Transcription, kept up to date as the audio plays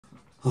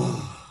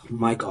Oh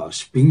my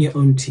gosh, being your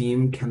own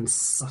team can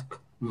suck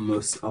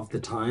most of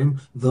the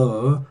time.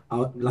 Though,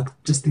 like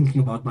just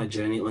thinking about my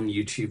journey on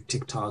YouTube,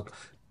 TikTok,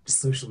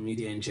 social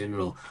media in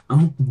general,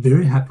 I'm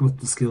very happy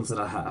with the skills that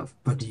I have.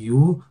 But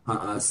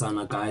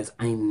Sana, guys,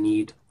 I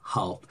need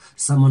help.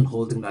 Someone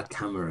holding that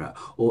camera,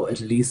 or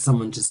at least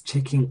someone just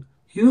checking.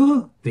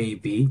 You,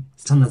 baby.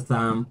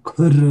 Stanasam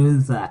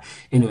Kuruza.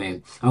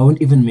 Anyway, I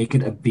won't even make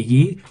it a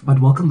biggie, but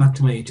welcome back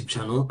to my YouTube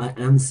channel. I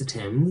am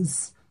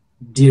Siithembs,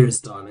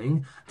 dearest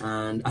darling,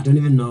 and I don't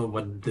even know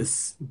what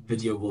this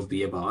video will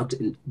be about,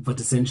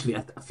 but essentially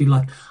I feel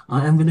like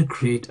I am going to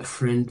create a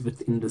friend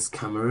within this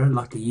camera,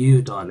 like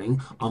you,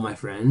 darling, are my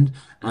friend,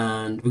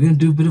 and we're going to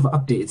do a bit of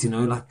updates,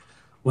 like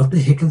what the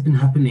heck has been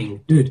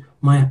happening. Dude,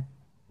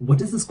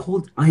 what is this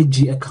called?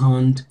 IG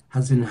account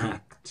has been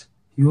hacked.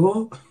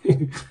 Yo.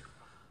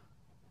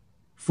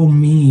 For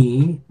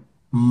me,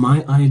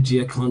 my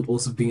IG account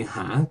also being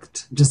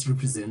hacked just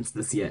represents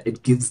this year.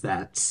 It gives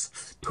that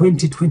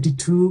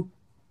 2022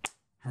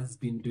 has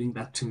been doing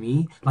that to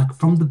me, like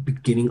from the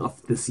beginning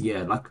of this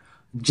year, like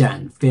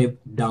Jan, Feb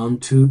down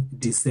to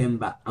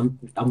December.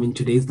 I mean,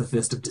 today's the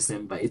 1st of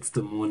December. It's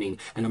the morning,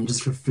 and I'm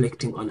just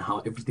reflecting on how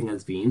everything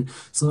has been.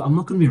 So I'm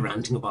not going to be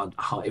ranting about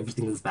how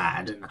everything is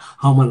bad and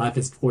how my life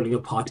is falling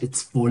apart.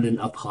 It's fallen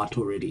apart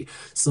already.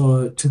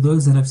 So to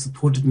those that have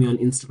supported me on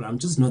Instagram,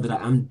 just know that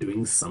I am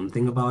doing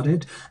something about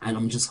it, and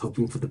I'm just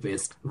hoping for the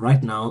best.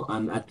 Right now,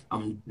 I'm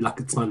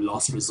like it's my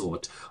last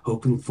resort,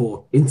 hoping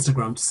for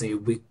Instagram to say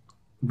we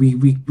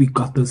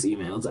got those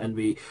emails, and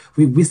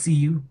we see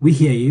you, we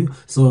hear you.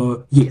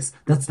 So yes,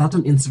 that's that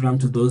on Instagram,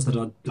 to those that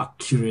are like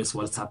curious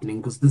what's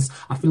happening, because this,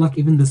 I feel like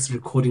even this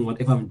recording,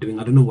 whatever I'm doing,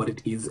 I don't know what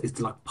it is, it's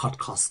like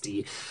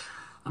podcasty,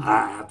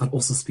 but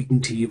also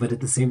speaking to you. But at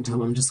the same time,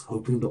 I'm just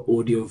hoping the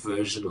audio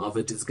version of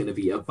it is going to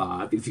be a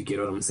vibe, if you get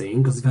what I'm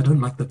saying. Because if I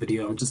don't like the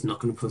video, I'm just not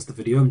going to post the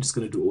video, I'm just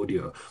going to do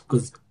audio,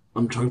 because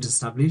I'm trying to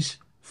establish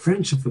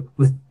friendship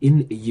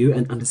within you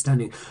and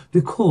understanding.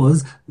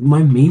 Because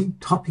my main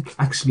topic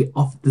actually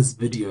of this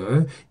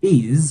video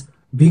is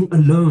being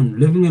alone,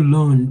 living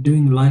alone,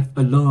 doing life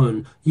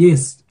alone.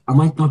 Yes, I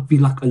might not be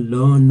like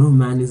alone, no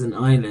man is an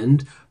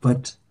island,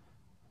 but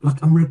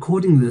like I'm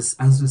recording this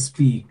as we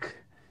speak.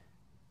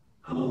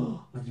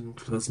 Oh, I didn't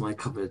close my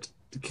cupboard.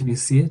 Can you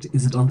see it?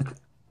 Is it on the...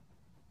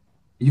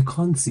 You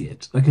can't see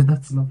it. Okay,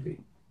 that's lovely.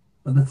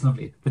 Oh, that's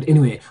lovely. But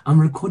anyway,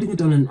 I'm recording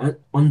it on an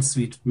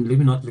ensuite. Let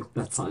me not look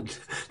that side.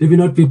 Let me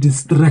not be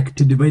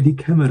distracted by the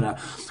camera.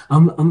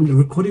 I'm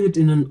recording it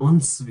in an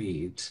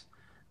ensuite,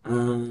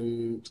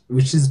 and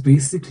which is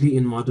basically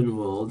in modern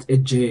world a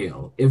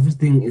jail.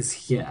 Everything is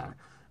here.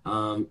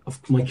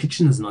 My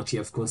kitchen is not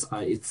here, of course.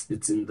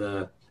 It's in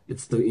the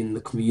in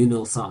the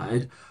communal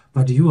side.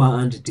 But you are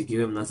under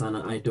Tigivem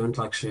Nazana. I don't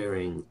like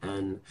sharing,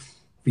 and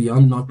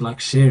beyond not like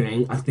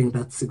sharing, I think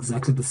that's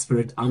exactly the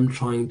spirit I'm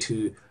trying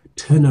to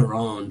turn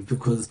around,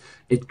 because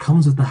it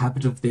comes with the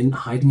habit of then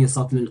hiding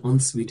yourself in an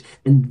ensuite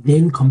and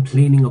then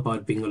complaining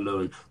about being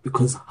alone,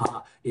 because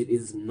it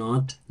is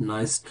not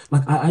nice.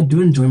 Like I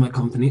do enjoy my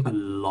company a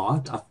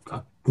lot.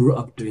 I grew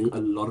up doing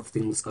a lot of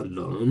things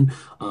alone,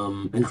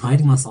 and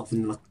hiding myself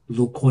in like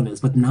little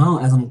corners. But now,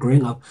 as I'm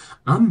growing up,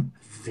 I'm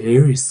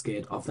very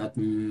scared of that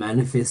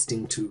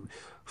manifesting to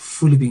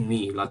fully being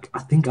me. Like, I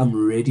think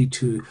I'm ready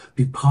to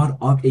be part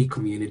of a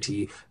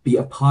community, be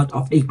a part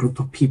of a group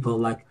of people,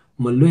 like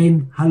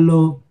Malwayne,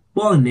 hello,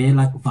 Bone,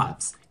 like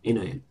vibes,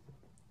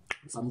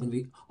 So I'm going to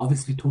be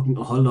obviously talking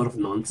a whole lot of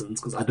nonsense,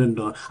 because I don't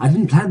know. I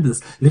didn't plan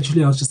this.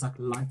 Literally, I was just like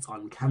lights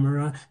on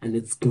camera, and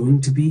it's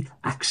going to be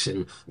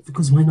action,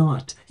 because why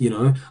not?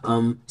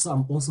 So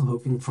I'm also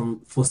hoping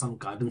for some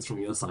guidance from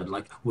your side.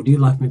 Like, would you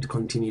like me to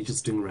continue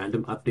just doing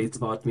random updates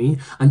about me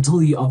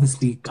until you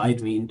obviously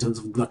guide me in terms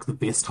of like the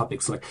best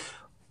topics? Like,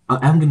 I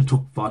am going to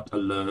talk about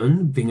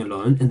being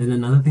alone, and then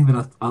another thing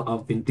that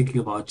I've been thinking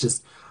about,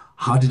 just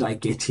how did I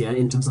get here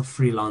in terms of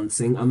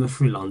freelancing? I'm a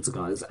freelancer,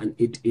 guys, and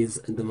it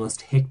is the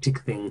most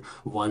hectic thing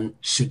one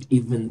should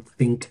even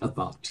think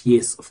about.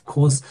 Yes, of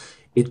course,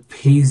 it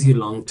pays you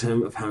long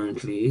term,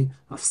 apparently.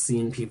 I've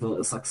seen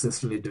people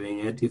successfully doing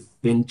it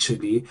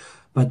eventually,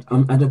 but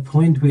I'm at a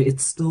point where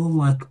it's still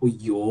like,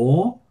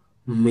 yo,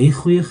 my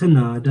goeie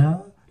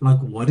genade. Like,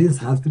 what is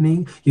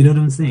happening? You know what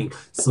I'm saying?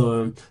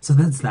 So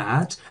that's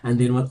that. And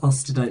then what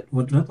else did I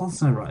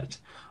write?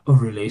 Oh,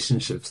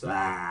 relationships.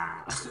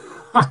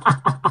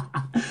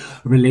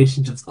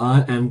 Relationships.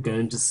 I am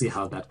going to see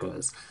how that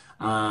goes.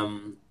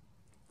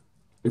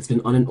 It's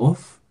been on and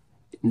off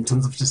in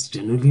terms of just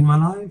generally my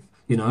life.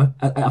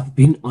 I've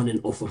been on and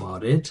off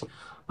about it.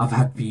 I've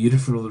had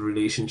beautiful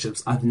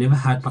relationships. I've never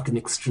had like an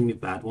extremely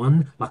bad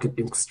one, like an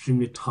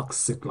extremely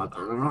toxic, like,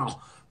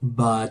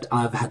 but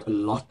I've had a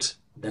lot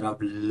that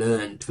I've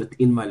learned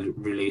within my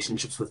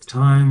relationships with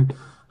time.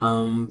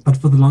 But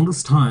for the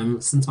longest time,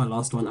 since my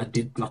last one, I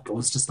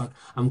was just like,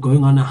 I'm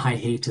going on a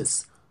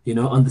hiatus.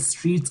 On the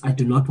streets, I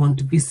do not want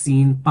to be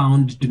seen,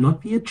 found. Do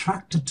not be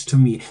attracted to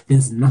me.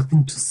 There's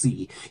nothing to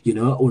see,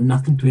 or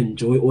nothing to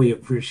enjoy or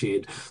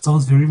appreciate. So I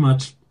was very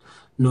much,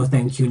 no,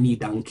 thank you, ni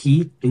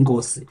donkey,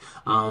 ingosi.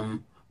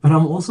 But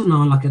I'm also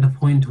now like at a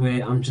point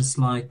where I'm just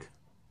like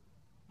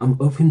I'm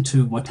open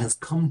to what has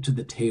come to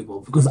the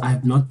table because I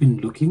have not been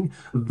looking,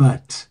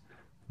 but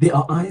there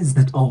are eyes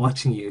that are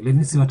watching you. Let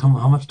me see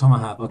how much time I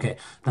have. Okay,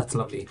 that's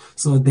lovely.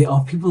 So there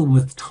are people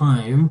with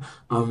time,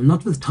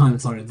 not with time,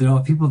 sorry. There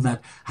are people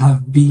that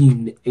have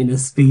been in a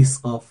space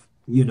of,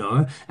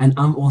 and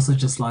I'm also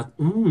just like,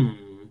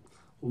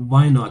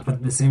 why not? But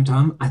at the same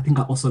time, I think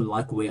I also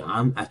like where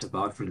I'm at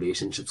about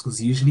relationships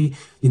because usually,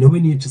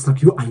 when you're just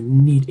like, I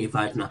need a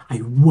vibe now.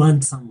 I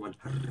want someone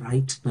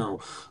right now.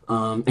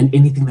 And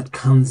anything that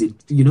comes,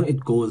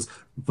 it goes.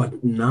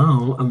 But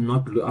now I'm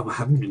not, I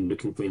haven't been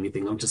looking for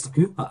anything. I'm just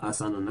like,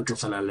 asana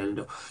naxesha lale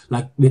nto."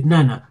 Like, with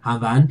Nana,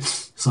 Havan,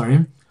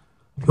 sorry.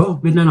 Oh,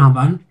 with Nana,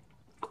 Havan.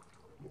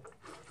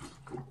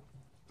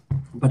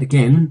 But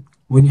again,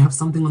 when you have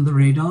something on the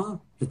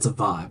radar, it's a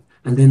vibe.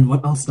 And then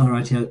what else did I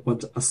write here?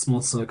 What a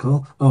small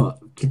circle. Oh,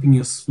 keeping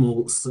your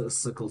small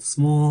circle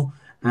small.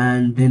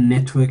 And then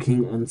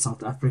networking in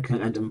South Africa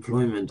and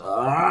employment.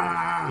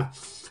 I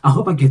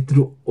hope I get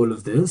through all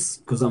of this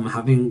because I'm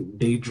having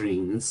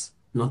daydreams.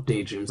 Not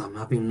daydreams, I'm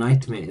having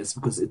nightmares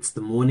because it's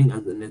the morning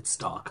and then it's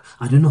dark.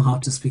 I don't know how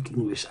to speak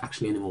English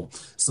actually anymore.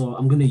 So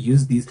I'm gonna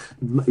use these.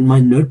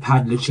 My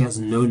notepad literally has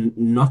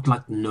not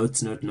like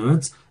notes.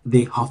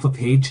 They half a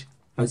page,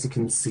 as you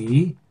can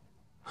see.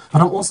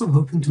 But I'm also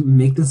hoping to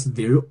make this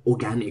very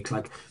organic.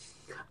 Like,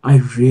 I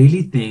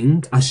really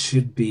think I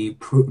should be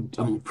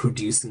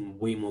producing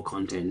way more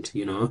content,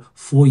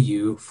 for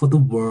you, for the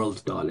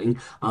world, darling.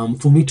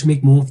 For me to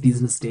make more of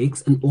these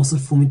mistakes and also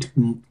for me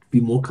to be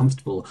more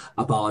comfortable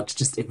about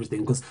just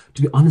everything. Because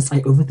to be honest,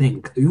 I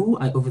overthink.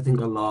 I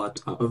overthink a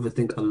lot. I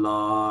overthink a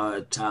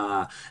lot.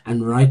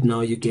 And right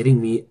now, you're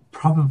getting me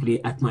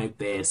probably at my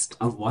best.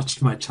 I've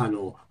watched my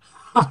channel.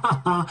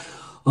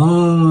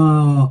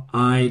 Oh,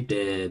 I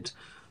did.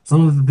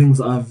 Some of the things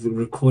I've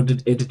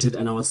recorded, edited,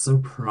 and I was so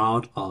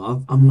proud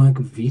of. I'm like,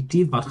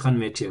 Viti, wat gaan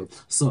met jou?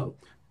 So,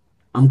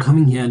 I'm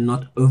coming here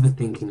not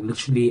overthinking.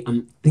 Literally,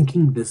 I'm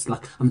thinking this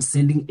like I'm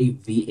sending a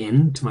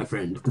VN to my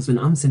friend. Because when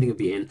I'm sending a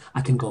VN,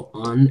 I can go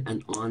on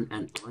and on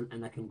and on,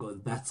 and I can go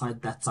that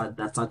side, that side,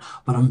 that side.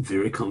 But I'm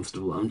very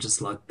comfortable. I'm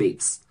just like,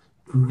 babes,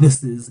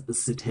 this is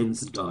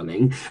Siithembs,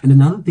 darling. And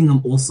another thing,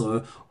 I'm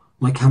also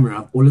my camera.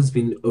 I've always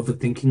been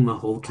overthinking my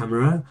whole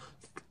camera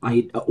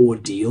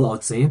ordeal, I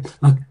would say.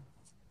 Like,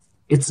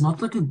 it's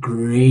not like a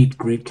great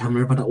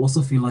camera, but I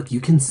also feel like you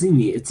can see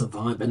me. It's a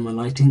vibe, and my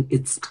lighting.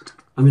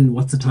 I mean,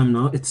 what's the time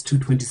now? It's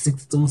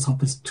 2:26. It's almost half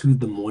past 2 in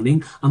the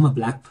morning. I'm a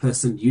black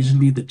person.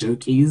 Usually, the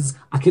joke is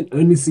I can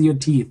only see your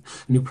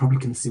teeth, and you probably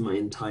can see my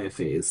entire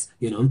face.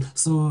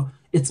 So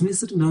it's me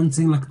sitting down and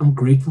saying like I'm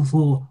grateful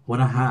for what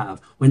I have.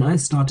 When I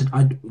started,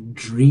 I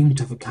dreamed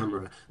of a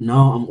camera.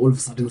 Now I'm all of a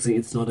sudden saying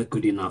it's not a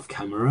good enough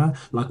camera.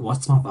 Like,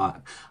 what's my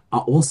vibe? I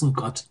also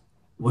got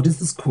what is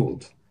this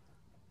called?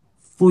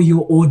 For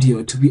your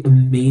audio to be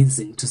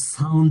amazing, to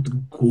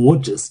sound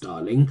gorgeous,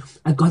 darling.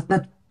 I got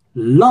that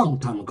long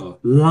time ago.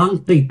 Lang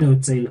tyd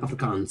out in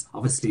Afrikaans.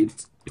 Obviously,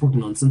 it's talking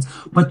nonsense.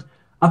 But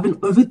I've been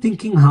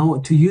overthinking how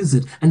to use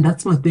it. And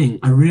that's my thing.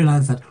 I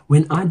realized that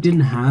when I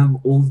didn't have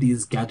all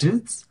these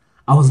gadgets,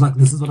 I was like,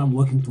 this is what I'm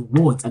working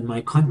towards, and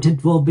my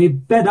content will be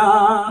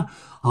better.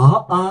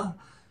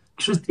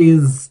 Truth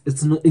is,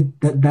 it's not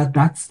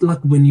that's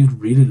like when you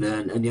really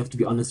learn and you have to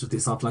be honest with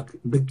yourself. Like,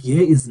 the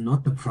gear is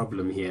not the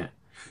problem here.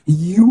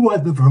 You are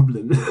the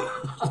problem.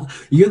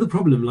 You're the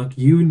problem. Like,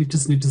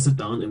 just need to sit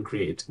down and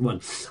create one.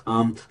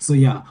 So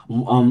yeah.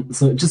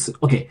 So just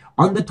okay.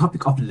 On the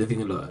topic of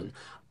living alone,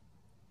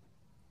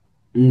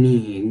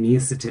 me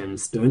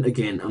Siithembs, don't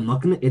again. I'm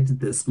not gonna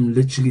edit this.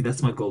 Literally,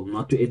 that's my goal.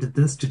 Not to edit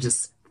this. To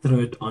just throw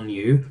it on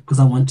you because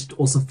I want to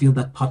also feel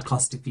that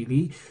podcasty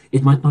feely.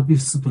 It might not be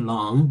super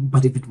long,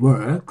 but if it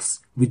works,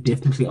 we're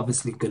definitely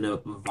obviously gonna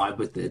vibe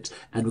with it,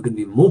 and we're gonna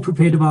be more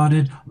prepared about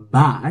it.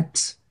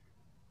 But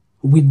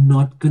we're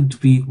not going to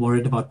be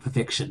worried about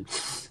perfection.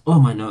 Oh,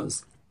 my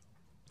nose.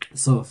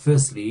 So,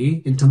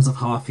 firstly, in terms of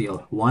how I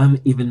feel, why I'm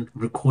even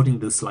recording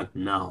this like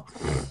now.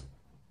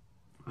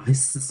 I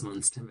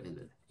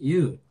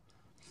You.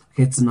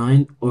 Okay, it's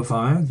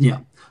 9:05. Yeah.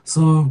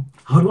 So,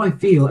 how do I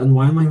feel and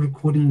why am I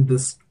recording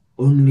this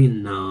only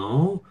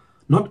now?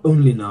 Not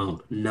only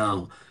now,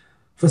 now.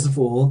 First of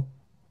all,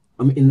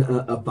 I'm in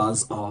a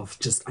buzz of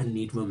just I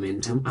need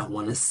momentum. I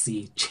want to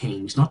see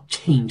change, not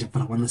change,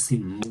 but I want to see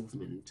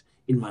movement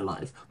in my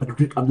life. But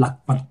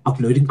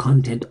uploading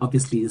content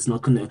obviously is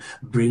not gonna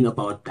bring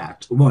about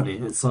that.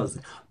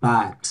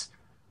 But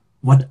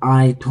what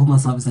I told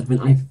myself is that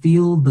when I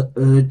feel the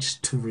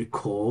urge to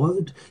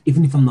record,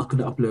 even if I'm not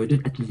going to upload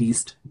it, at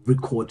least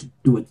record,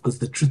 do it. Because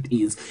the truth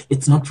is,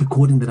 it's not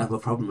recording that I have a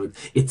problem with,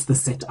 it's the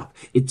setup.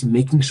 It's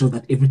making sure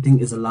that everything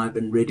is alive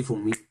and ready for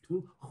me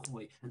to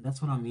hoy. And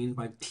that's what I mean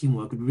by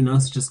teamwork. It would be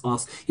nice to just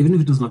ask, even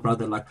if it was my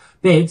brother, like,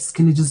 babes,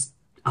 can you just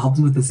help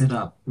me with the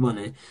setup?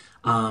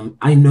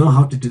 I know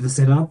how to do the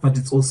setup, but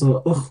it's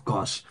also, oh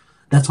gosh.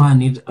 That's why I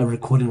need a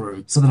recording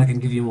room so that I can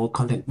give you more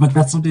content. But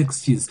that's not the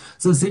excuse.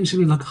 So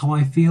essentially, like how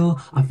I feel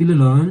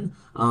alone.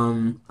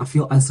 I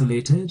feel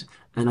isolated,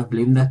 and I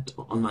blame that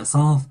on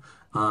myself.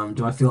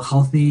 Do I feel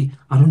healthy?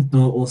 I don't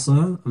know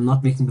also. I'm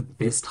not making the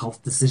best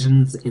health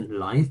decisions in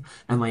life.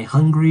 Am I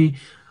hungry?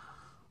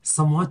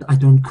 Somewhat. I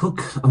don't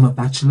cook. I'm a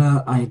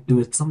bachelor. I do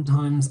it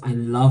sometimes. I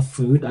love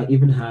food. I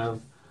even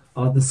have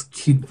this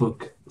cute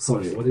book.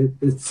 Sorry,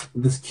 it's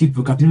this cute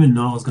book. I didn't even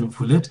know I was gonna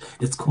pull it.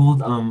 It's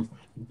called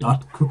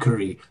Dot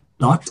Cookery.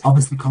 Dot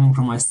obviously coming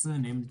from my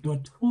surname.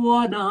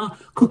 Dotwana.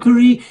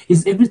 Cookery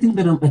is everything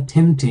that I'm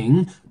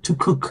attempting to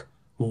cook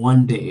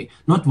one day.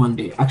 Not one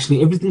day.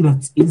 Actually, everything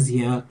that is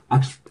here.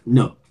 Actually,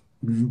 no.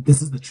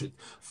 This is the truth.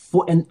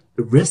 For a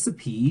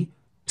recipe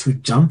to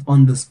jump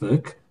on this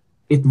book,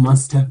 it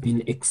must have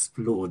been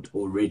explored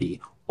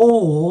already,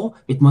 or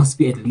it must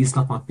be at least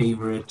like my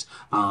favorite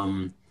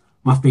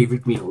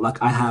meal.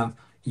 Like I have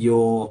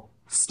your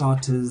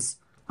starters,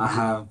 I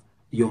have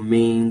your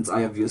mains,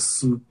 I have your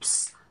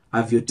soups, I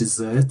have your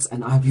desserts,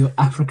 and I have your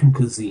African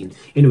cuisine.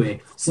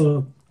 Anyway,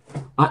 so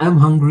I am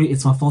hungry.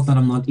 It's my fault that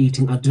I'm not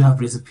eating. I do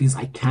have recipes.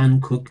 I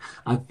can cook.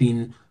 I've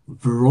been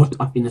brought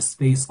up in a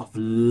space of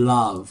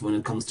love when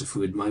it comes to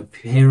food. My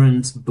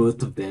parents,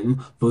 both of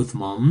them, both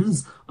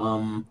moms,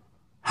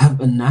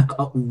 have a knack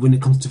up when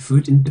it comes to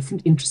food in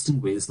different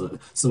interesting ways though.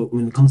 So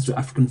when it comes to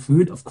African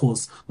food, of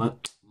course,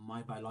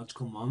 my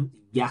biological mom,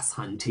 yes,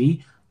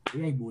 hunty,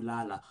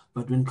 bulala.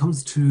 But when it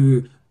comes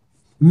to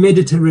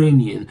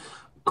Mediterranean,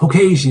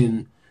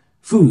 Caucasian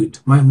food,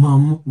 my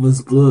mom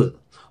was good.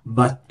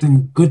 But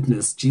thank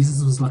goodness,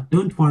 Jesus was like,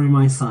 don't worry,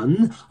 my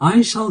son,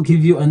 I shall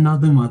give you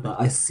another mother.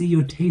 I see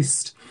your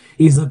taste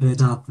is a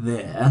bit up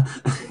there.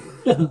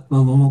 My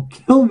mom will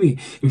kill me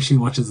if she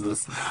watches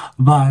this.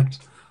 But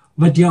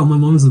but yeah, my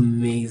mom's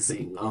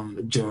amazing.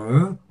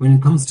 Joe, when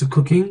it comes to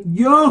cooking,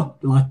 yo,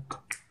 like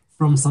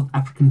from South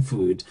African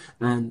food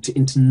and to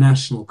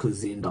international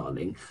cuisine,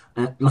 darling.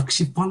 Like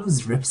she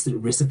follows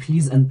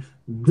recipes, and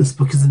this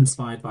book is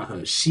inspired by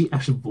her. She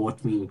actually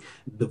bought me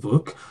the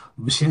book.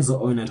 She has her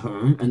own at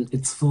home, and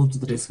it's filled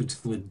with recipes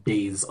for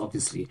days,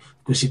 obviously,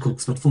 because she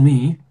cooks. But for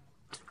me,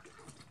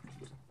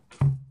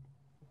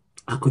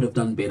 I could have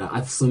done better. I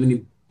have so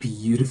many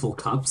beautiful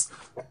cups.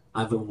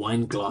 I have a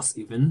wine glass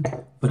even,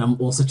 but I'm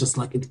also just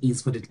like it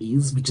is what it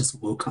is. We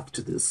just woke up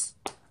to this.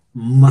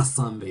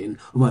 Masambe.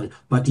 Well,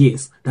 but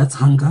yes, that's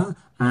hunger.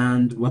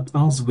 And what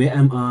else? Where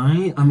am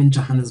I? I'm in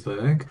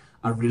Johannesburg.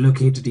 I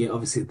relocated here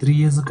obviously 3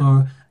 years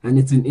ago, and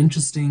it's been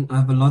interesting. I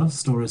have a lot of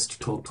stories to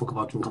talk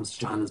about when it comes to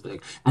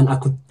Johannesburg, and I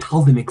could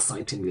tell them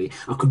excitingly.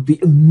 I could be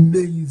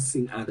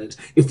amazing at it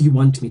if you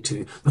want me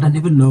to, but I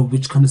never know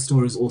which kind of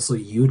stories also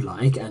you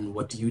like and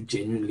what you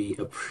genuinely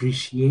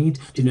appreciate.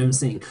 Do you know what I'm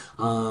saying?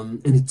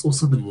 And it's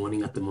also the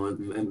morning at the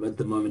moment. At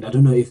the moment, I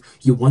don't know if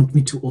you want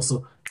me to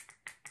also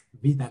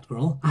be that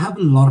girl. I have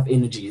a lot of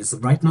energies.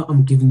 Right now,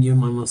 I'm giving you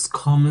my most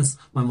calmest,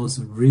 my most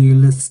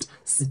realist,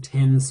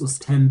 Siithembs,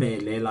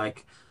 Ustembele,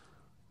 like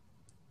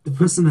the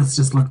person that's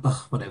just like,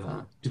 ugh,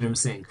 whatever. Do you know what I'm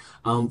saying?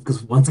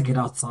 Because once I get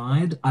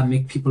outside, I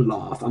make people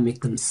laugh, I make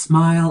them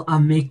smile, I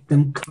make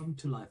them come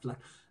to life. Like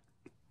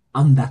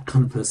I'm that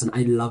kind of person.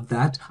 I love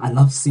that. I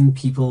love seeing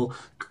people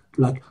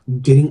like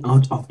getting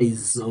out of a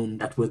zone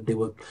that were they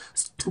were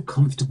too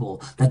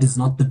comfortable. That is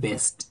not the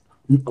best.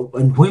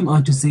 And who am I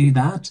to say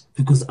that?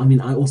 Because I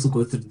mean, I also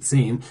go through the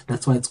same.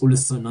 That's why it's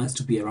always so nice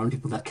to be around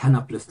people that can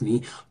uplift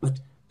me. But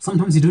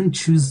sometimes you don't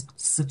choose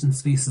certain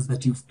spaces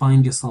that you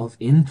find yourself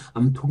in.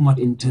 I'm talking about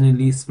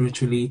internally,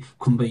 spiritually,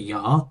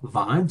 kumbaya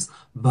vibes.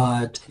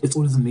 But it's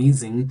always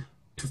amazing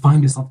to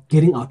find yourself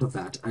getting out of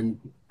that and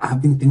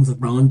having things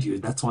around you.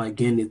 That's why,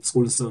 again, it's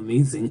also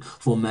amazing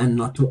for a man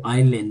not to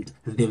island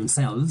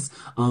themselves.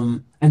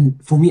 And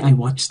for me, I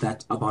watch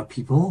that about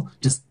people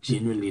just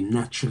genuinely,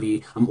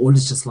 naturally. I'm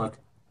always just like,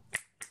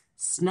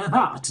 snap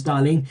out,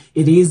 darling.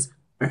 It is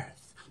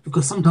Earth.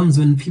 Because sometimes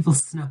when people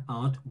snap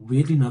out,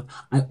 weirdly enough,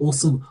 I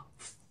also,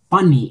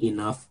 funny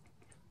enough,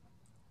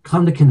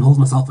 kind of can hold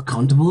myself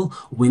accountable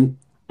when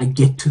I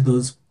get to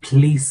those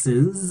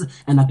places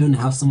and I don't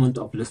have someone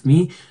to uplift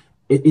me.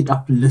 It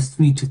uplifts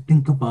me to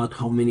think about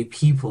how many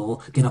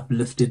people get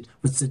uplifted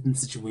with certain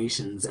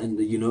situations and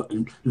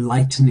and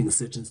lightening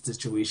certain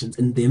situations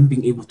and them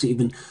being able to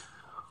even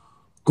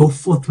go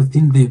forth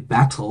within their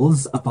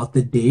battles about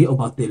the day,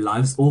 about their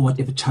lives, or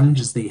whatever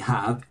challenges they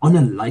have on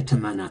a lighter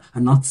manner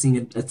and not seeing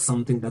it as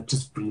something that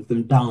just brings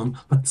them down,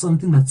 but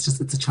something that's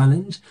just, it's a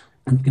challenge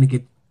and we're going to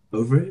get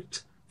over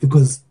it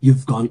because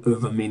you've gone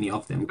over many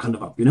of them, kind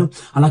of up.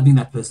 I like being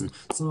that person.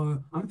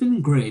 So I'm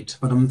feeling great,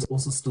 but I'm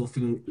also still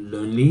feeling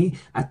lonely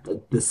at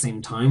the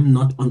same time,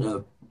 not on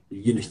a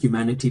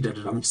humanity that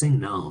I'm saying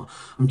now.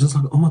 I'm just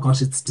like, oh my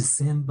gosh, it's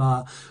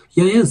December.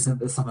 Yeah, yes,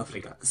 South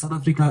Africa. South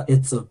Africa,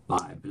 it's a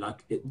vibe.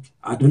 Like,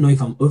 I don't know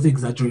if I'm over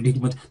exaggerating,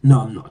 but no,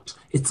 I'm not.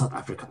 It's South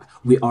Africa.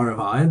 We are a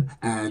vibe,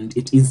 and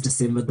it is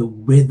December. The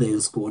weather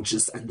is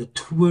gorgeous, and the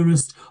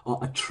tourists are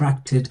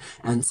attracted,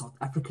 and South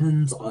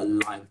Africans are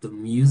alive. The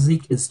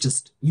music is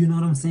just, you know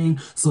what I'm saying?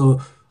 So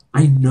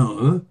I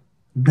know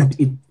that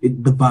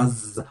the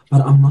buzz,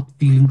 but I'm not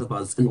feeling the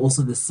buzz. And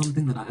also there's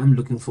something that I am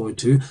looking forward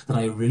to that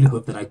I really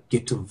hope that I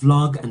get to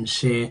vlog and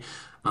share.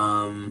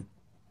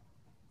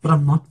 but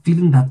I'm not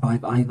feeling that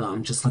vibe either.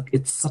 I'm just like,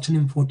 it's such an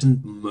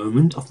important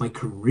moment of my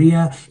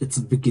career. It's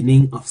the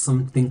beginning of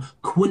something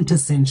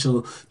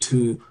quintessential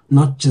to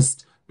not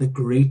just the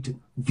great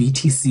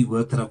VTC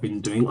work that I've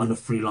been doing on a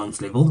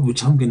freelance level,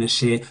 which I'm going to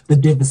share the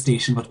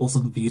devastation, but also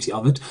the beauty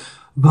of it.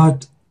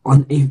 But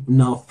on a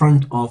now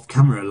front of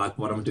camera, like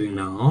what I'm doing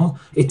now,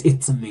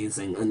 it's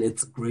amazing and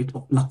it's great.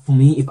 Like for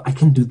me, if I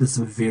can do this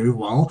very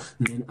well,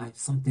 then I have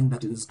something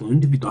that is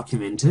going to be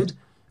documented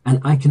and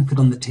I can put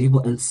on the table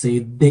and say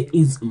there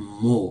is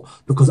more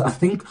because I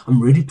think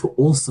I'm ready to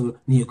also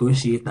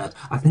negotiate that.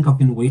 I think I've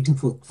been waiting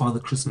for Father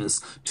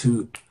Christmas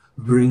to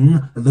bring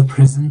the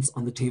presents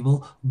on the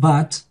table,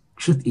 but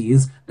truth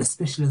is,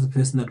 especially as a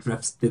person that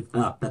wraps them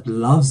up, that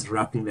loves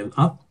wrapping them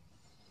up,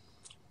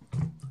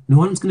 no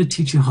one's going to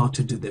teach you how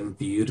to do them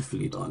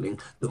beautifully, darling.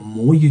 The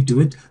more you do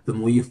it, the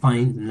more you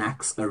find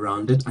knacks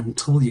around it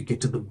until you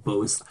get to the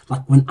bows.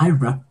 Like when I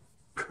wrap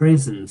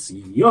presents,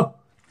 yo,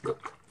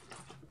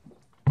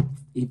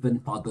 even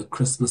Father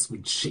Christmas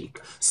would shake.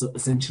 So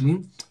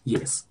essentially,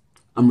 yes,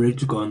 I'm ready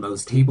to go on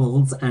those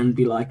tables and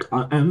be like,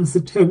 I am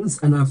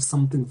Siithembs and I have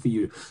something for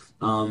you.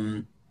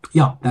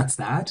 Yeah, that's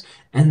that.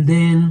 And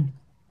then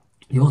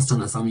you're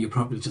still some you're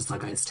probably just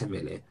like I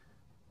Siithembele.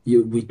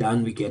 We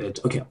done, we get it.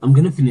 Okay, I'm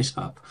gonna finish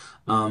up.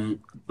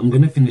 I'm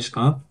gonna finish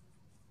up.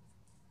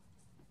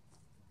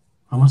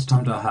 How much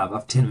time do I have? I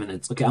have 10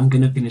 minutes. Okay, I'm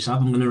gonna finish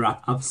up. I'm gonna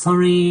wrap up.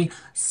 Sorry.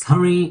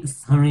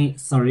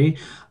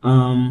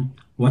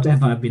 What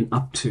have I been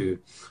up to?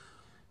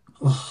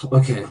 Oh,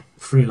 okay,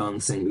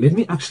 freelancing.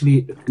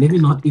 Let me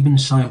not even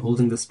shy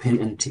holding this pen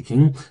and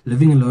ticking.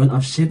 Living alone,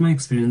 I've shared my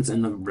experience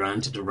and I've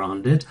ranted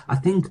around it. I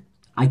think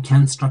I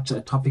can structure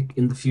a topic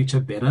in the future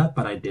better,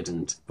 but I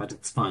didn't. But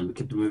it's fine. We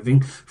kept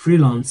moving.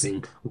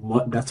 Freelancing,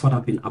 that's what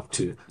I've been up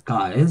to.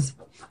 Guys,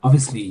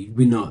 obviously,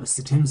 we know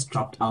Siithembs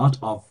dropped out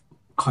of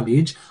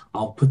college.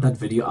 I'll put that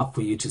video up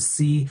for you to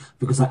see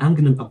because I am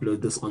going to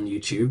upload this on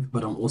YouTube,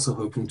 but I'm also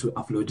hoping to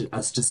upload it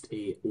as just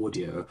a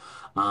audio.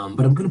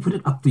 But I'm going to put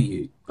it up for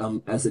you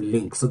as a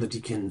link so that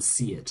you can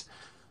see it.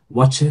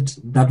 Watch it.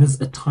 That was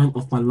a time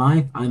of my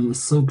life. I'm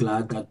so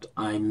glad that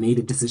I made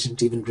a decision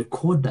to even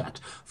record that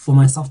for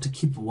myself to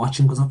keep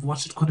watching because I've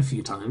watched it quite a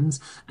few times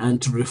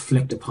and to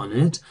reflect upon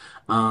it.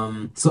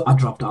 So I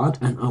dropped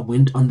out and I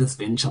went on this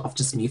venture of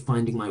just me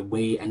finding my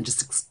way and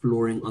just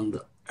exploring on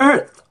the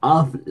earth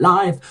of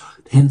life.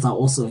 Hence, I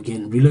also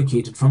again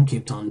relocated from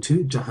Cape Town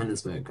to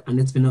Johannesburg, and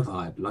it's been a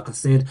vibe. Like I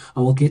said,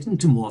 I will get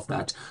into more of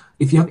that.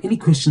 If you have any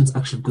questions,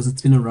 actually, because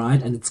it's been a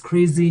ride and it's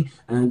crazy,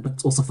 and but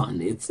it's also fun.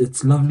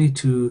 It's lovely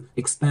to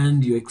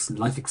expand your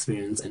life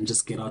experience and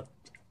just get out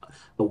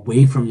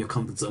away from your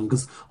comfort zone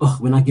because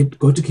when I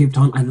go to Cape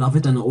Town I love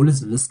it and I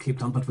always miss Cape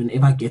Town, but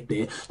whenever I get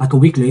there like a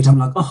week later I'm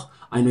like,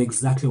 I know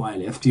exactly why I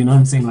left, you know what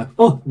I'm saying, like,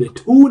 the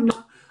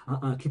tuna.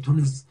 Cape Town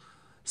is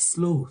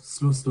slow,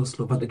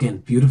 but again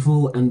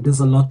beautiful, and there's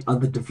a lot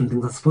other different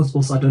things. I suppose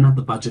also I don't have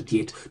the budget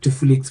yet to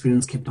fully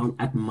experience Cape Town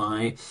at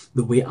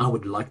the way I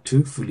would like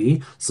to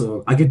fully,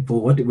 so I get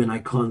bored when I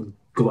can't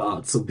go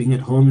out. So being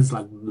at home is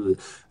like bleh.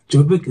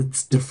 Joburg,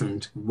 it's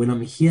different. When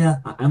I'm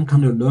here, I am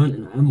kind of alone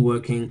and I'm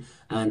working,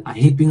 and I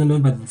hate being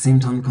alone, but at the same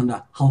time, it kind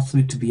of helps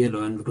me to be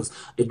alone because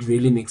it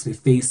really makes me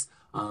face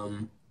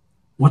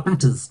what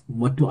matters.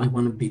 What do I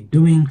want to be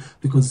doing?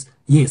 Because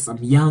yes,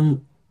 I'm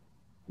young,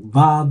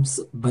 vibes,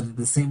 but at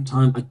the same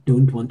time, I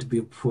don't want to be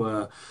a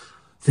poor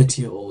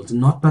 30-year-old.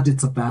 Not that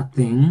it's a bad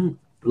thing.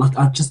 Like,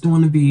 I just don't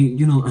want to be,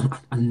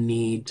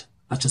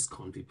 I just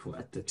can't be poor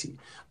at 30.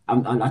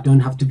 I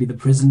don't have to be the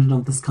president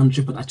of this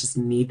country, but I just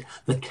need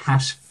the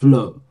cash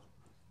flow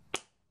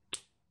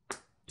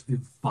to be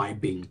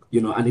vibing,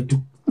 I need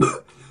to,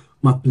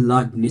 my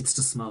blood needs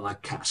to smell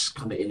like cash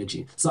kind of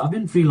energy. So I've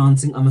been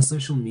freelancing. I'm a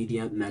social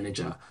media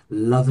manager.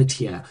 Love it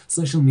here.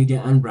 Social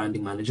media and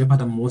branding manager,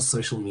 but I'm more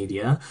social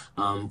media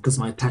because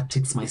my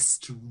tactics, my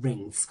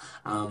strengths,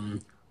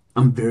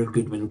 I'm very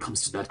good when it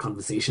comes to that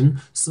conversation.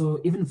 So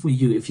even for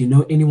you, if you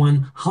know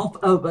anyone, help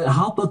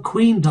a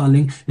queen,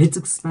 darling. Let's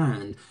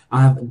expand.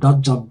 I have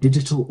Job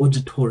Digital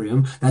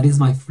Auditorium. That is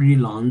my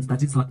freelance.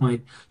 That is like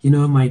my,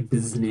 my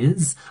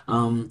business.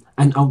 And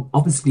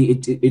obviously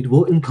it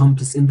will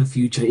encompass in the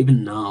future,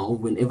 even now,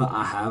 whenever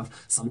I have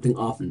something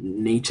of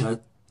nature,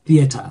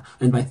 theater.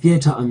 And by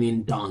theater, I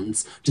mean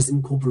dance. Just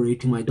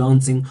incorporating my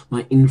dancing,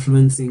 my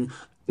influencing,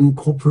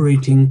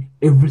 incorporating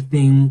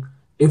everything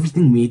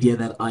media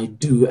that I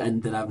do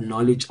and that I have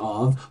knowledge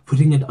of,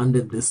 putting it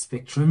under this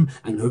spectrum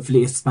and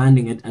hopefully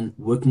expanding it and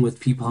working with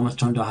people. How much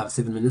time do I have?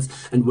 7 minutes.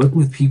 And working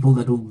with people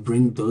that will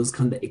bring those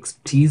kind of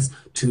expertise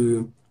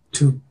to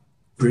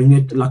bring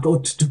it, like,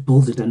 to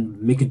build it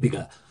and make it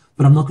bigger.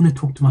 But I'm not going to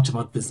talk too much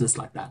about business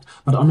like that.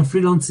 But on a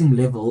freelancing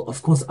level,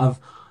 of course, I've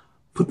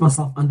put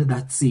myself under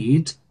that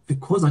seed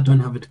because I don't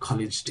have a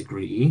college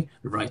degree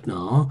right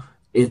now.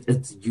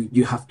 It's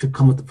you have to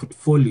come with a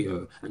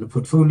portfolio, and a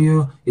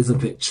portfolio is a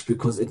bitch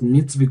because it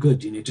needs to be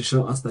good. You need to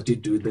show us that you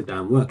do the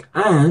damn work,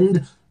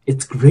 and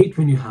It's great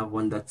when you have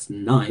one that's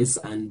nice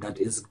and that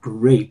is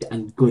great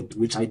and good,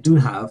 which I do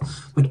have,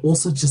 but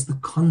also just the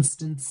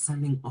constant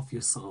selling of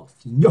yourself.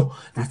 Yo,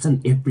 that's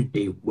an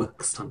everyday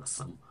work,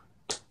 Stanasam.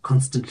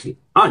 Constantly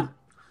on.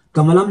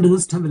 Kamalam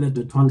does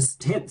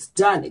Siithembs,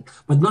 darling.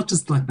 But not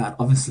just like that.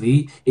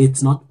 Obviously,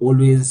 it's not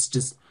always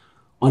just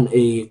on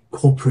a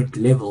corporate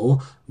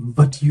level,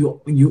 but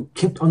you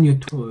kept on your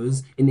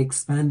toes in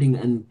expanding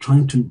and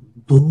trying to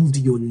build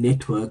your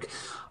network.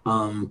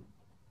 And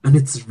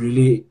it's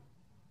really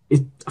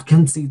I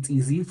can't say it's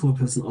easy for a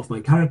person of my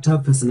character,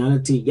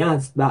 personality, yeah,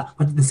 it's that,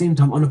 but at the same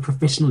time on a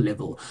professional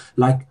level.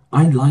 Like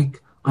I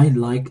like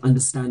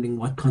understanding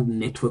what kind of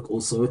network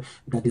also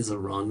that is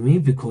around me,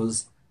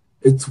 because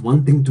it's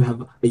one thing to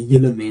have a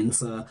yellow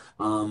mensa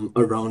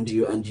around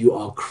you and you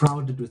are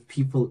crowded with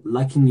people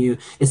liking you.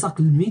 It's like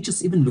me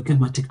just even looking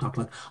at my TikTok,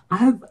 like I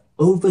have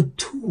over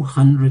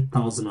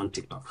 200,000 on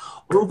TikTok,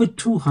 over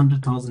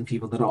 200,000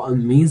 people that are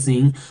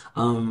amazing.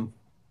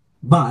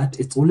 But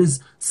it's always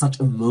such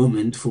a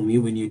moment for me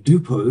when you do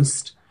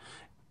post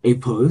a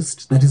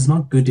post that is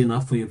not good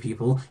enough for your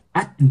people.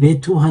 At their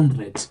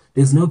 200,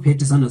 there's no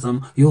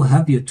petisanasm. You'll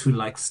have your 2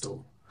 likes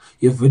still.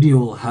 Your video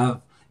will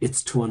have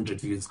its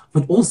 200 views.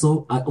 But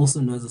also, I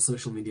also know as a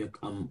social media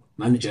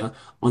manager,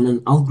 on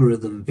an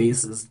algorithm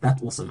basis,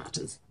 that also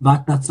matters.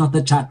 But that's not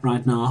the chat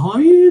right now. How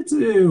are you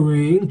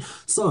doing?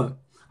 So,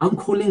 I'm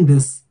calling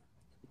this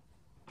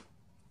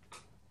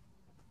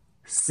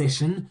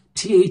session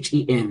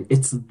THEM.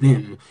 It's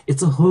them.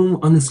 It's a home,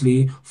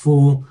 honestly,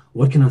 for,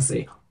 what can I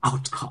say,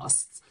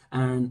 outcasts.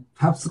 And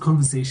perhaps the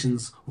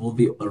conversations will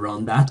be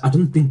around that. I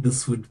don't think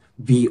this would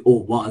be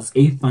or was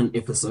a fun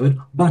episode,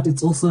 but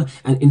it's also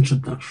an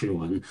introductory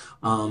one.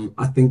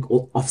 I think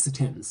of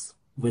Siithembs.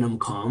 When I'm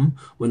calm,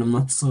 when I'm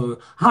not so.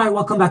 Hi,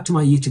 welcome back to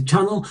my YouTube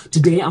channel.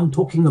 Today I'm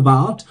talking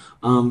about,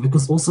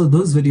 because also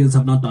those videos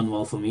have not done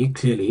well for me,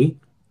 clearly.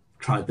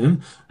 Try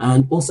them.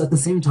 And also at the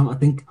same time, I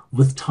think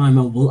with time,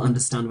 I will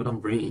understand what I'm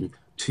bringing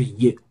to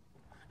you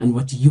and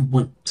what you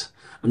want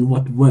and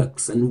what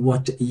works and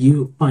what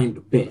you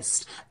find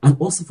best. And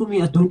also for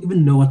me, I don't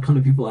even know what kind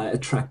of people I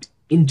attract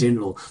in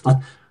general. Like,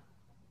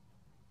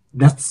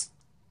 that's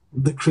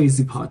the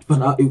crazy part.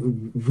 But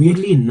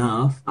weirdly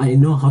enough, I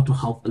know how to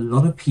help a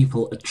lot of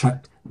people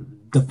attract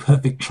the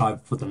perfect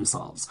tribe for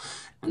themselves.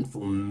 And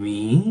for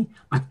me,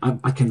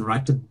 I can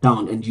write it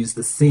down and use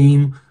the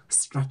same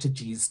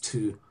strategies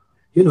to,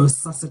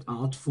 suss it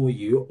out for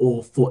you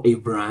or for a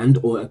brand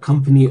or a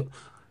company,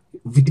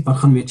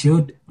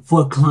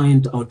 for a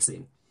client, I would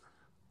say.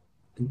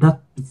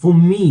 That for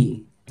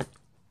me,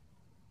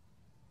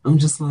 I'm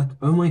just like,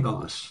 oh my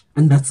gosh.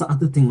 And that's the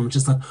other thing. I'm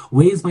just like,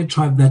 where's my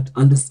tribe that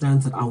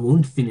understands that I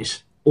won't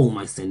finish all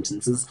my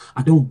sentences?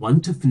 I don't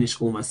want to finish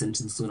all my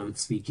sentences when I'm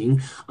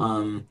speaking.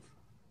 And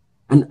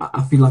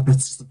I feel like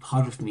that's just a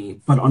part of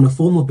me. But on a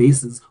formal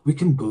basis, we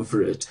can go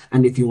for it.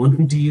 And if you want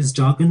me to use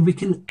jargon, we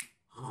can.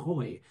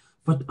 Hoy.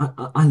 But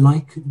I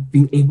like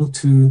being able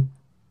to.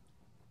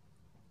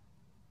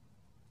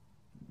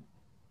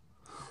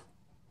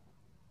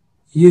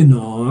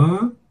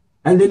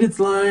 And then it's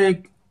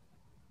like.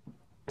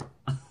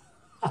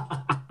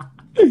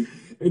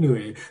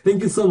 Anyway,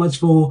 thank you so much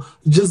for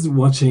just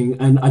watching,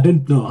 and I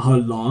don't know how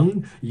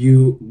long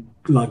you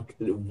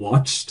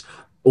watched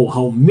or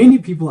how many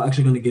people are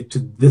actually going to get to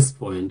this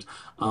point.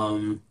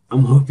 I'm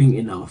hoping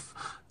enough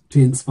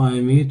to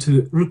inspire me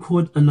to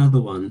record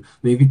another one,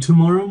 maybe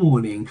tomorrow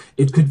morning.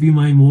 It could be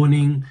my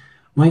morning,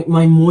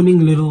 my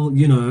morning little,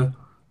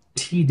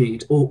 tea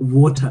date or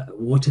water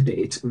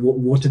date.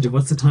 Water date.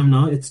 What's the time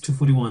now? It's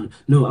 2:41.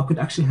 No, I could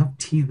actually have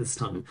tea this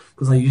time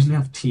because I usually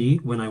have tea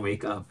when I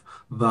wake up,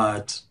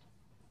 but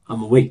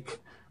I'm awake.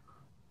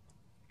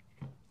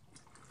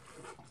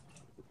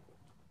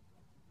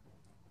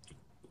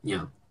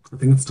 Yeah, I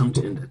think it's time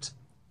to end it.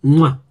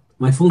 Mwah!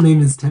 My full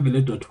name is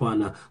Tavile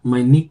Dotwana.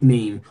 My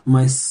nickname,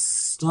 my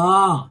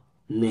star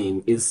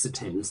name is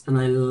Siithembs, and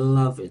I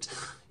love it.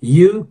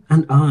 You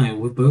and I,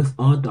 we both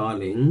are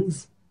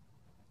darlings.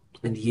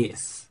 And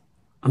yes,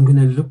 I'm going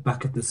to look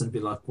back at this and be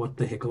like, what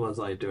the heck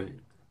was I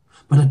doing?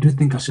 But I do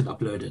think I should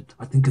upload it.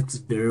 I think it's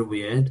very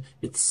weird.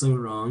 It's so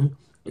wrong.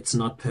 It's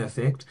not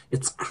perfect.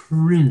 It's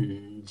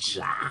cringe.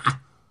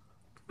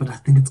 But I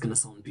think it's going to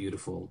sound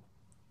beautiful.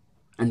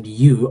 And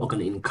you are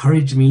going to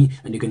encourage me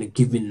and you're going to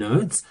give me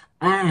notes.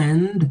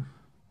 And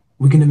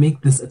we're going to make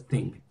this a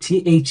thing.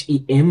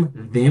 THEM,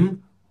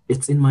 them.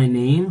 It's in my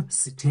name.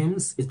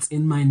 Siithembs. It's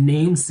in my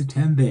name.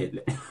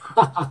 Siithembele.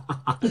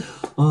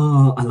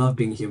 Oh, I love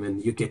being human.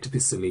 You get to be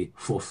silly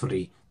for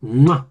free.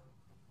 Mwah.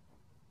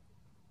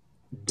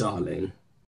 Darling.